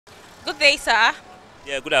Good day, sir.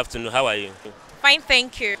 Yeah, good afternoon. How are you? Fine,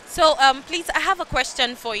 thank you. So, please, I have a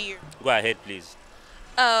question for you. Go ahead, please.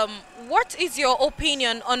 What is your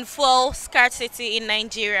opinion on fuel scarcity in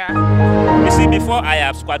Nigeria? You see, before I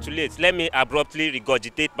absquatulate, let me abruptly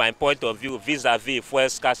regurgitate my point of view vis-a-vis fuel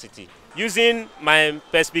scarcity. Using my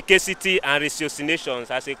perspicacity and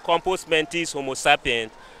ratiocinations as a compos mentis homo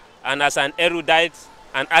sapient and as an erudite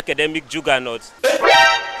and academic juggernaut,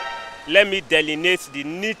 let me delineate the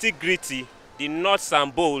nitty-gritty, the nuts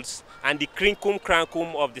and bolts, and the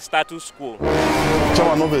crinkum-crankum of the status quo.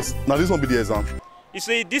 Now this won't be the exam. You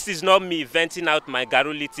see, this is not me venting out my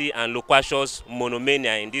garrulity and loquacious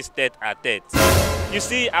monomania in this tete-a-tete. You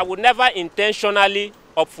see, I would never intentionally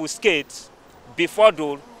obfuscate,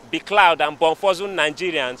 befuddle, becloud and bonfuzzle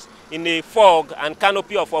Nigerians in a fog and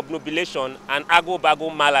canopy of obnubilation and ago-bago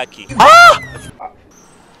malaki.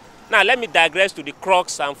 Now, let me digress to the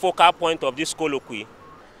crux and focal point of this colloquy.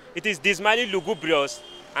 It is dismally lugubrious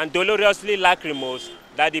and dolorously lachrymose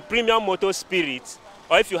that the premium motor spirit,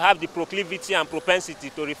 or if you have the proclivity and propensity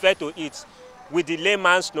to refer to it with the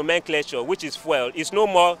layman's nomenclature, which is fuel, is no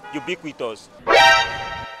more ubiquitous.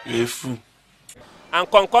 And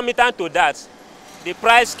concomitant to that, the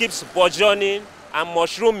price keeps burgeoning and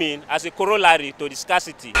mushrooming as a corollary to the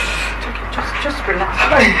scarcity. Just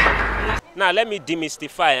relax. Now let me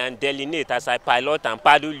demystify and delineate as I pilot and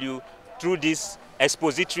paddle you through this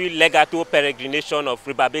expository legato peregrination of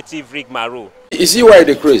rebarbative rigmarole. You see why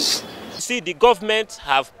the craze? See, the government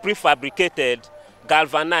have prefabricated,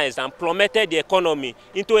 galvanized and plummeted the economy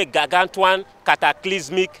into a gargantuan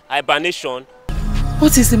cataclysmic hibernation.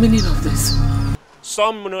 What is the meaning of this?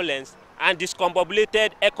 Somnolence and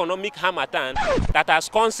discombobulated economic harmattan that has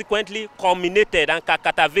consequently culminated and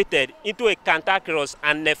catavated into a cantankerous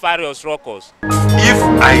and nefarious ruckus. If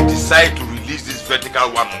I decide to release this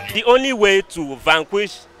vertical one on you, the only way to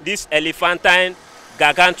vanquish this elephantine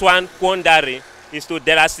gargantuan quandary is to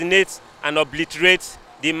deracinate and obliterate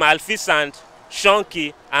the maleficent,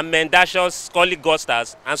 shonky and mendacious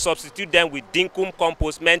scollygusters and substitute them with dinkum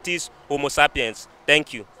compos mentis homo sapiens.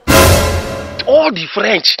 Thank you. All the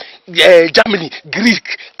French, Germany, Greek,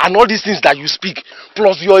 and all these things that you speak,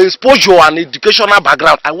 plus your exposure and educational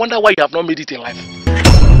background, I wonder why you have not made it in life.